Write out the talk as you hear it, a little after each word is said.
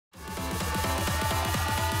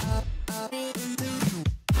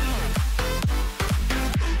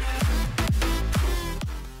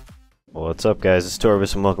What's up, guys? It's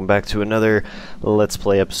Torvis, and welcome back to another Let's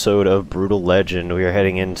Play episode of Brutal Legend. We are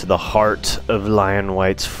heading into the heart of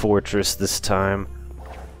Lionwhyte's fortress this time.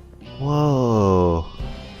 Whoa.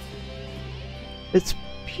 It's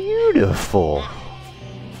beautiful.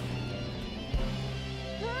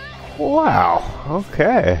 Wow,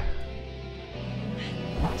 okay.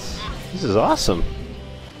 This is awesome.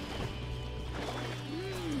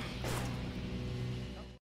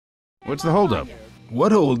 What's the holdup?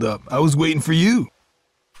 What holdup? I was waiting for you.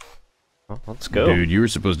 Well, let's go. Dude, you were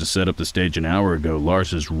supposed to set up the stage an hour ago.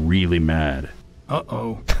 Lars is really mad.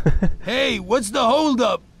 Uh-oh. Hey, what's the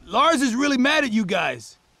holdup? Lars is really mad at you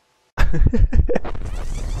guys.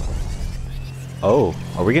 Oh,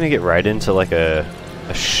 are we gonna get right into like a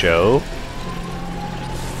show?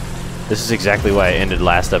 This is exactly why I ended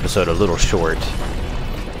last episode a little short.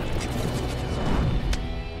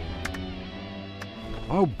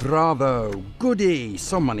 Oh, bravo. Goody.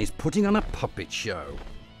 Someone is putting on a puppet show.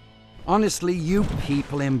 Honestly, you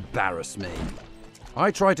people embarrass me.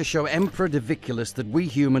 I try to show Emperor Diviculus that we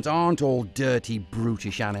humans aren't all dirty,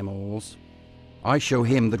 brutish animals. I show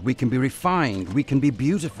him that we can be refined, we can be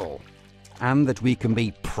beautiful, and that we can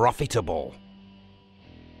be profitable.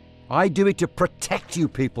 I do it to protect you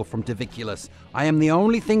people from Diviculus. I am the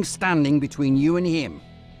only thing standing between you and him.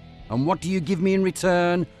 And what do you give me in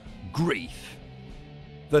return? Grief.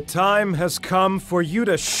 The time has come for you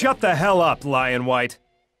to shut the hell up, Lionwhyte.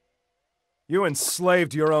 You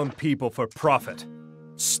enslaved your own people for profit,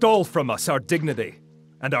 stole from us our dignity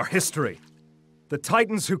and our history. The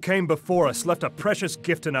Titans who came before us left a precious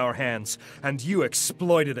gift in our hands, and you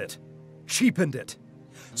exploited it, cheapened it,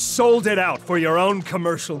 sold it out for your own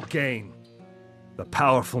commercial gain. The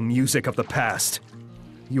powerful music of the past,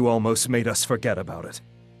 you almost made us forget about it.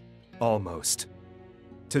 Almost.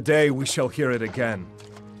 Today we shall hear it again.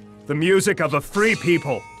 The music of a free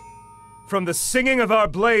people. From the singing of our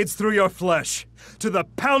blades through your flesh, to the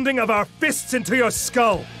pounding of our fists into your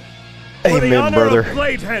skull. Amen, for the honor brother. of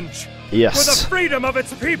Bladehenge. Yes. For the freedom of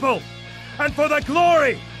its people. And for the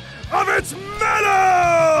glory of its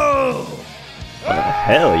metal!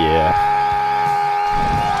 Hell yeah.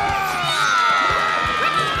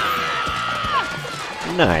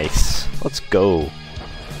 Nice. Let's go.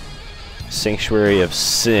 Sanctuary of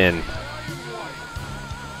Sin.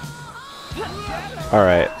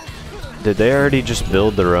 Alright. Did they already just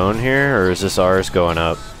build their own here, or is this ours going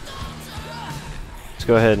up? Let's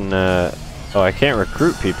go ahead and, oh, I can't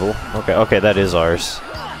recruit people. Okay, that is ours.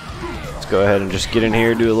 Let's go ahead and just get in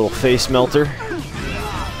here, do a little face melter.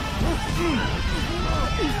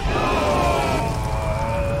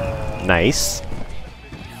 Nice.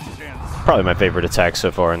 Probably my favorite attack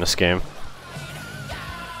so far in this game.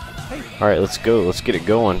 Alright, let's go. Let's get it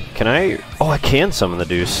going. Can I... Oh, I can summon the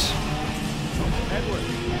Deuce.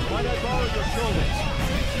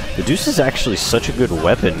 The Deuce is actually such a good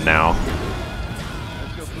weapon now.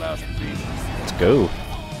 Let's go.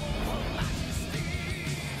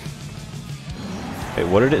 Wait,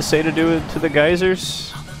 what did it say to do to the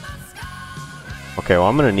geysers? Okay, well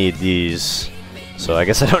I'm gonna need these. So I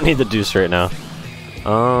guess I don't need the Deuce right now.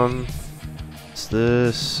 What's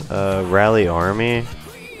this? Rally army.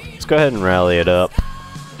 Let's go ahead and rally it up.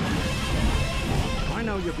 I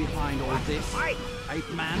know you're behind all this. Ape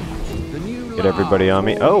man, the new Get everybody on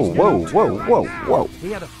me. Oh, whoa, whoa, whoa, whoa. He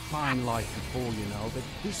had a fine life before, you know, but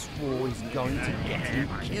this war is going to get him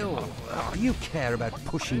killed. You care about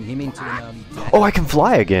pushing him into an early death. Oh, I can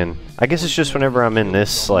fly again. I guess it's just whenever I'm in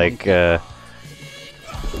this, like, Alright,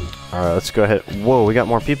 let's go ahead. Whoa, we got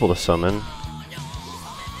more people to summon.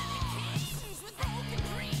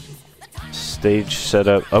 Stage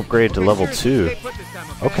setup, upgrade to level 2.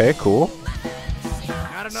 Okay, cool.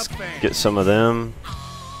 Let's get some of them.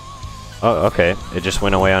 Oh, okay. It just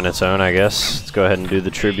went away on its own, I guess. Let's go ahead and do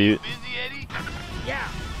the tribute. Yeah,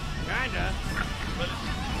 kinda. But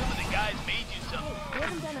some of the guys made you something.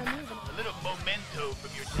 A little memento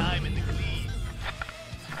from your time in the Cleave.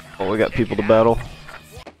 Oh, we got people to battle.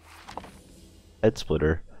 Head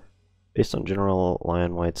splitter. Based on General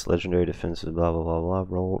Lionwhyte's legendary defensive blah blah blah blah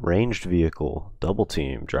roll. Ranged vehicle. Double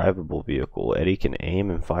team. Drivable vehicle. Eddie can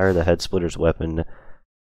aim and fire the head splitter's weapon,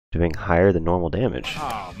 doing higher than normal damage.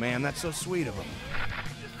 Oh, man, that's so sweet of him.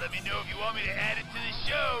 Just let me know if you want me to add it to the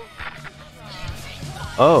show.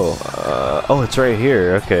 Oh, it's right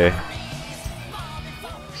here. Okay.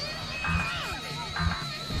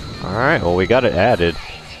 Alright, well, we got it added.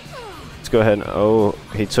 Let's go ahead and... Oh,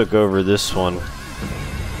 he took over this one.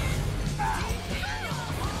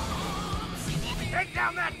 Take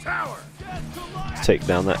down that tower. Let's take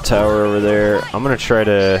down that tower over there. I'm just gonna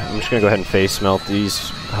go ahead and face melt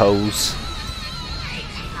these hoes.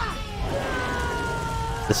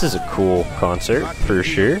 This is a cool concert, for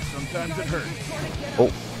sure. Sometimes it hurts.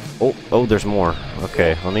 Oh, there's more.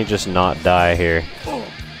 Okay, let me just not die here.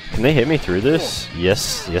 Can they hit me through this?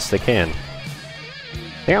 Yes, they can. I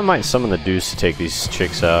think I might summon the Deuce to take these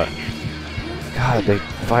chicks out. God, they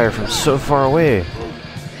fire from so far away.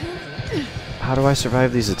 How do I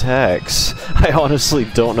survive these attacks? I honestly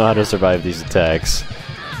don't know how to survive these attacks.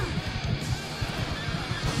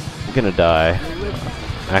 I'm gonna die.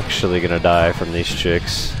 Actually gonna die from these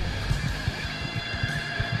chicks.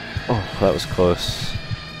 Oh, that was close.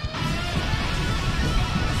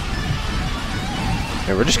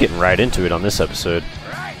 And we're just getting right into it on this episode.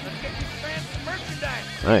 Alright, let's get these fans some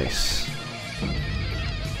merchandise. Nice.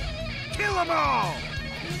 Kill them all!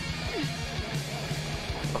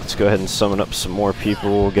 Let's go ahead and summon up some more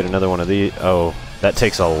people. Get another one of these. Oh, that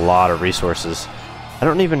takes a lot of resources. I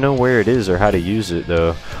don't even know where it is or how to use it,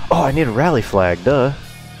 though. Oh, I need a rally flag, duh.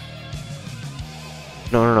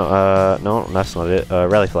 No, that's not it.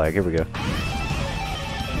 Rally flag, here we go.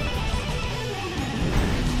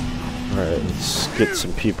 Alright, let's get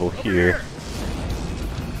some people here.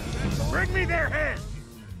 Bring me their head!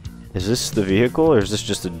 Is this the vehicle, or is this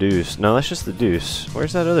just the Deuce? No, that's just the Deuce.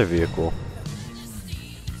 Where's that other vehicle?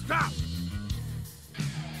 Stop!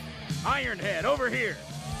 Ironhead, over here!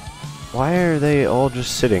 Why are they all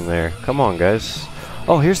just sitting there? Come on, guys.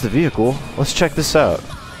 Oh, here's the vehicle. Let's check this out.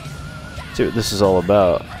 See what this is all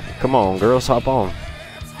about. Come on, girls, hop on.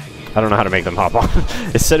 I don't know how to make them hop on.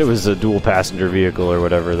 It said it was a dual passenger vehicle or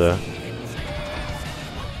whatever, though.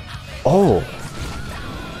 Oh!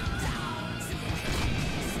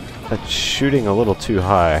 That's shooting a little too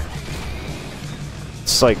high.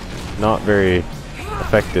 It's like not very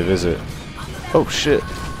effective, is it? Oh shit.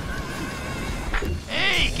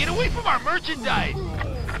 Hey, get away from our merchandise!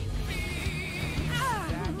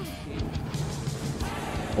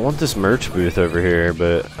 I want this merch booth over here,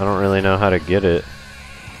 but I don't really know how to get it.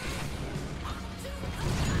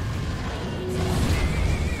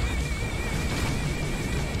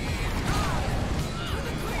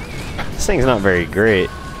 This thing's not very great,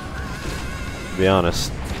 to be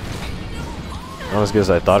honest. Not as good as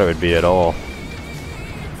I thought it would be at all.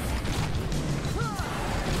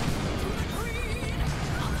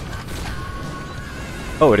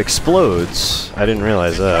 Oh, it explodes. I didn't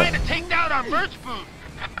realize They're that. trying to take down our merch booth!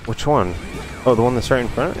 Which one? Oh, the one that's right in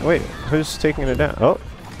front? Wait, who's taking it down? Oh.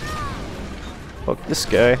 Fuck this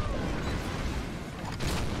guy.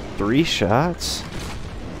 3 shots?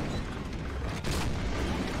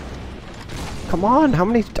 Come on, how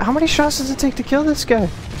many shots does it take to kill this guy?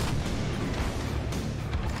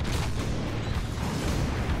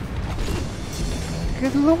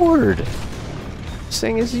 Good lord. This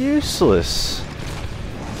thing is useless.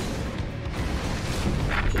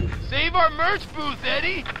 Save our merch booth,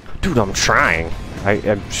 Eddie! Dude, I'm trying.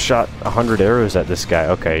 I shot 100 arrows at this guy.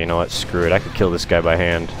 Okay, you know what? Screw it. I could kill this guy by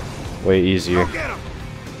hand. Way easier. Go get him!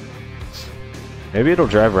 Maybe it'll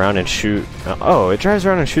drive around and shoot. Oh, it drives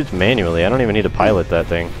around and shoots manually. I don't even need to pilot that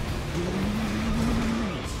thing.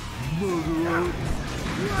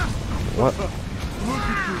 What?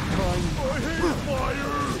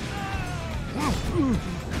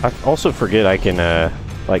 I also forget I can,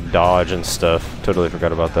 like, dodge and stuff. Totally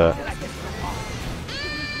forgot about that.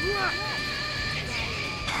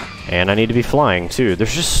 And I need to be flying, too.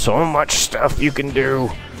 There's just so much stuff you can do.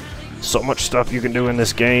 So much stuff you can do in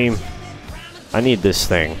this game. I need this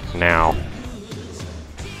thing, now.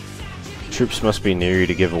 Troops must be near you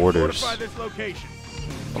to give orders. Fortify this location.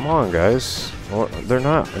 Come on, guys. Well, they're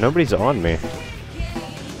not. Nobody's on me.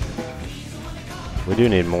 We do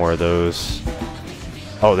need more of those.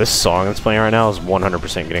 Oh, this song that's playing right now is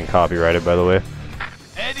 100% getting copyrighted, by the way.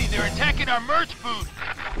 Eddie, they're attacking our merch booth!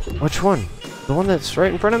 Which one? The one that's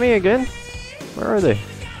right in front of me again? Where are they?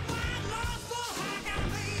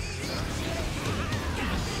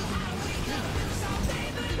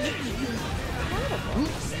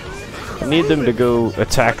 I need them to go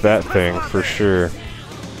attack that thing for sure.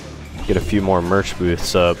 Get a few more merch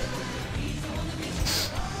booths up.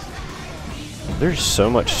 There's so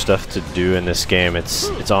much stuff to do in this game.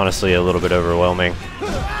 It's honestly a little bit overwhelming.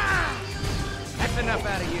 That's enough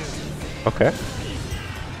out of you. Okay.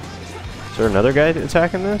 Is there another guy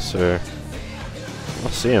attacking this, or? I'll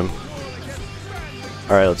see him.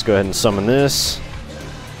 Alright, let's go ahead and summon this.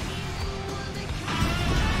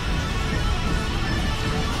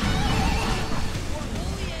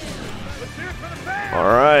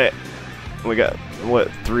 Alright. We got, what,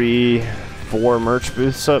 3, 4 merch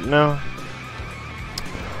booths up now?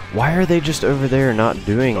 Why are they just over there not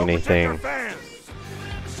doing anything? I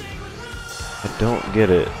don't get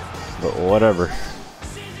it, but whatever.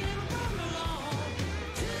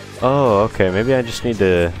 Oh, okay. Maybe I just need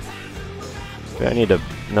to... Maybe I need to...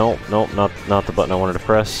 Nope, nope, not the button I wanted to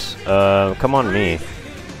press. Come on me.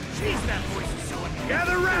 Jeez, that voice is so annoying.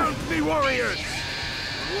 Gather round, me warriors!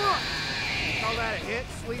 Call that a hit,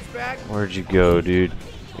 sleazebag? Where'd you go, dude?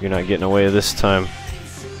 You're not getting away this time.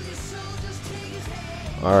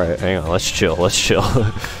 Alright, hang on. Let's chill. Let's chill.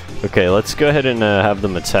 Okay, let's go ahead and have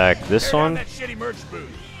them attack this one. That shitty merch booth.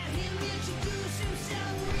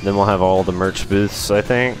 Then we'll have all the merch booths, I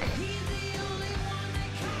think.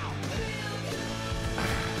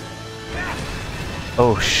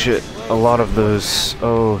 Oh shit, a lot of those.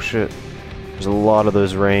 Oh shit. There's a lot of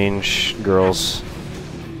those range girls.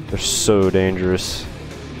 They're so dangerous.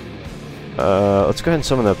 Let's go ahead and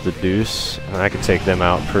summon up the Deuce. And I can take them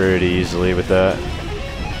out pretty easily with that.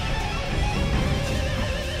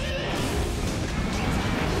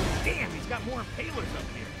 Damn, he's got more impalers up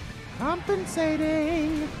here.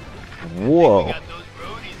 Compensating. Whoa. We got those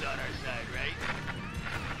roadies on our side, right?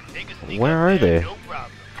 They can sneak Where up are there, they? No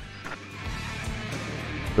problem.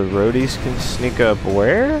 The roadies can sneak up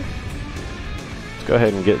where? Let's go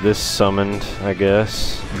ahead and get this summoned, I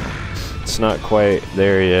guess. It's not quite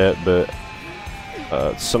there yet, but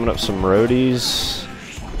let's summon up some roadies.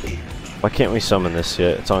 Why can't we summon this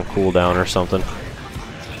yet? It's on cooldown or something.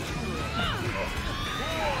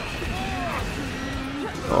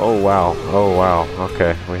 Oh wow, oh wow.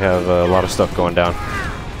 Okay, we have a lot of stuff going down.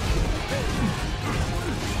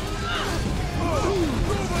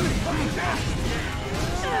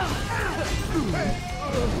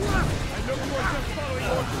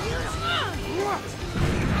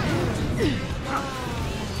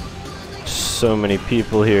 So many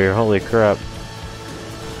people here, holy crap.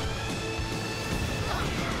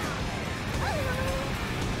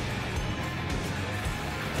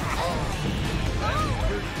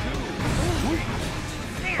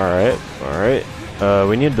 Alright, alright.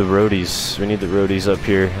 We need the roadies. We need the roadies up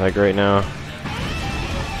here, like right now.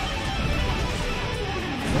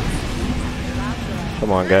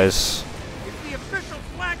 Come on, guys. It's the official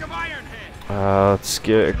flag of Ironhead. Let's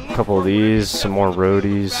get a couple of these, some more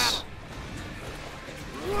roadies.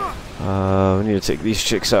 We need to take these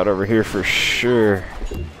chicks out over here for sure.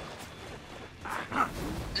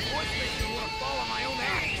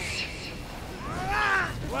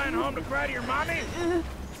 Flying home to cry to your mommy?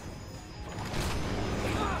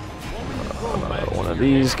 One of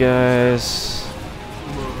these guys.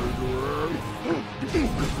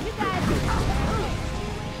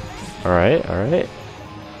 Alright, alright.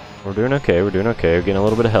 We're doing okay, we're doing okay. We're getting a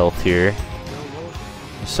little bit of health here.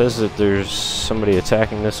 It says that there's somebody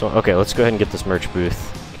attacking this one. Okay, let's go ahead and get this merch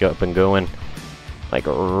booth. Get up and going. Like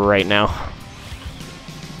right now.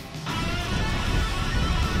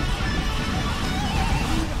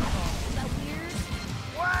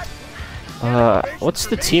 What's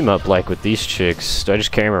the team up like with these chicks? Do I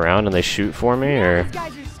just carry them around and they shoot for me, or? These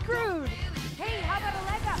guys are screwed. Hey, how about a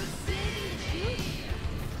leg up?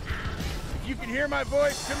 If you can hear my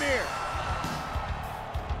voice, come here.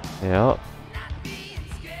 Yeah.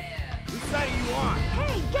 Whose side are you on?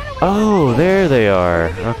 Hey, get away. Oh, there they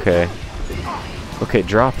are. Okay. Okay,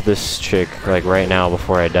 drop this chick like right now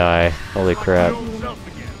before I die. Holy crap. Show yourself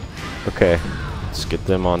again. Okay, let's get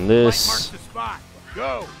them on Mark this. the spot.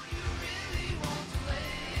 Go.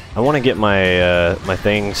 I want to get my my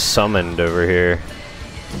thing summoned over here.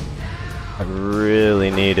 I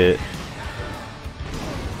really need it.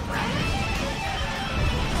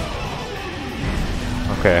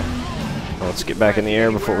 Okay, well, let's get back in the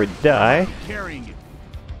air before we die. Carrying it.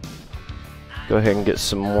 Go ahead and get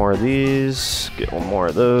some more of these. Get one more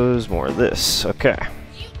of those. More of this. Okay.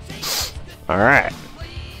 All right.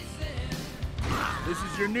 This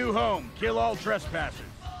is your new home. Kill all trespassers.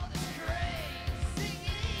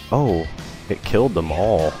 Oh, it killed them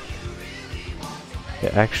all.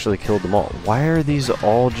 It actually killed them all. Why are these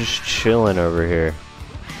all just chilling over here?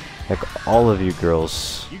 Like all of you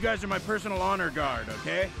girls. You guys are my personal honor guard,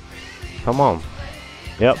 okay? Come on.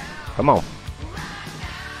 Yep, come on.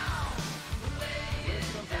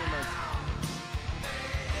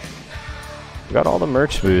 We got all the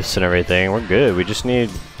merch booths and everything. We're good. We just need...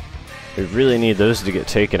 We really need those to get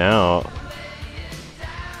taken out.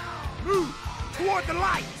 Move toward the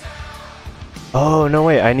light. Oh, no,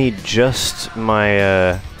 wait. I need just my,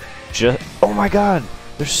 Oh, my God.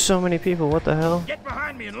 There's so many people. What the hell? Get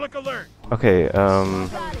behind me and look alert. Okay,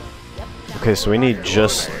 Okay, so we need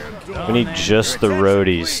just... We need just the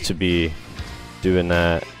roadies to be doing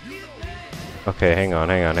that. Okay, hang on.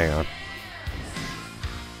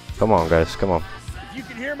 Come on, guys. Come on. If you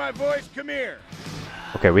can hear my voice, come here.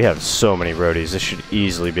 Okay, we have so many roadies. This should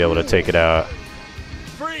easily be able to take it out.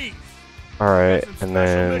 Freeze. Alright, Got some and special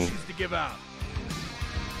then missions to give out.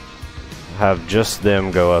 have just them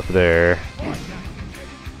go up there.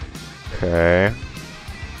 Okay.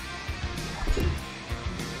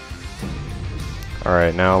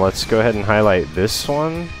 Alright, now let's go ahead and highlight this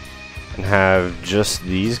one and have just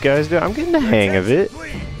these guys do it. I'm getting the hang of it.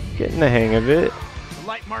 Getting the hang of it. The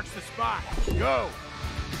light marks the spot. Go.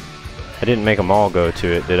 I didn't make them all go to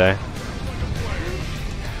it, did I?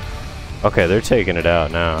 Okay, they're taking it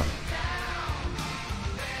out now.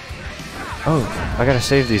 Oh, I gotta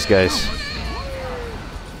save these guys.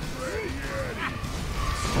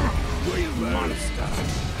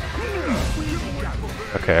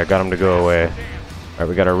 Okay, I got them to go away. Alright,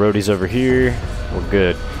 we got our roadies over here. We're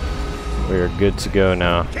good. We are good to go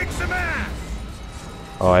now.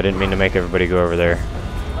 Oh, I didn't mean to make everybody go over there.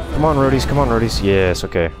 Come on, roadies. Come on, roadies. Yes,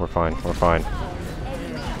 okay. We're fine. We're fine.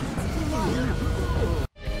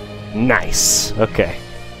 Nice. Okay.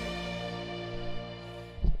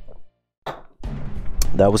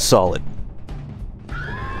 That was solid.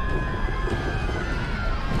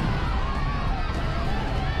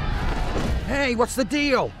 Hey, what's the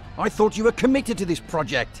deal? I thought you were committed to this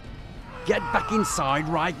project. Get back inside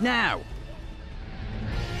right now.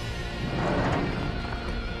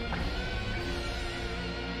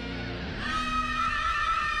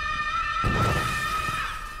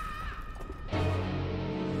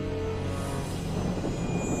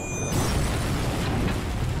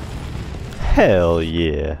 Hell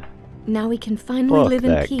yeah. Now we can finally Fuck live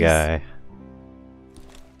in that peace. guy.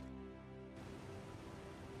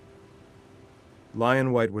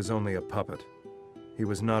 Lionwhyte was only a puppet. He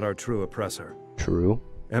was not our true oppressor. True.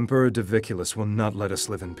 Emperor Diviculus will not let us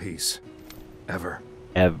live in peace. Ever.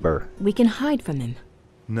 Ever. We can hide from him.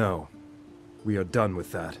 No. We are done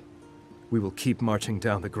with that. We will keep marching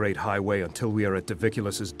down the Great Highway until we are at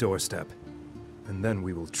Diviculus's doorstep. And then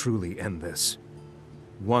we will truly end this.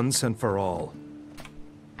 Once and for all.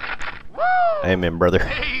 Woo! Amen, brother.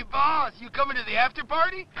 Hey, boss, you coming to the after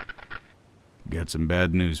party? Got some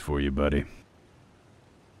bad news for you, buddy.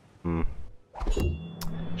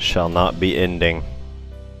 Shall not be ending.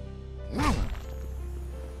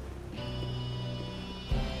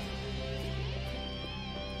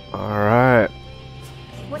 Alright.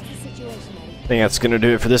 What's the situation, Eddie? I think that's gonna do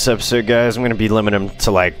it for this episode, guys. I'm gonna be limiting them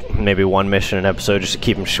to like maybe one mission an episode just to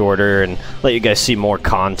keep them shorter and let you guys see more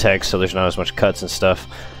context so there's not as much cuts and stuff.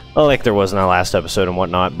 Like there was in our last episode and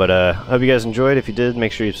whatnot. But I hope you guys enjoyed. If you did,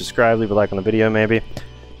 make sure you subscribe, leave a like on the video maybe.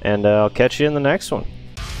 And I'll catch you in the next one.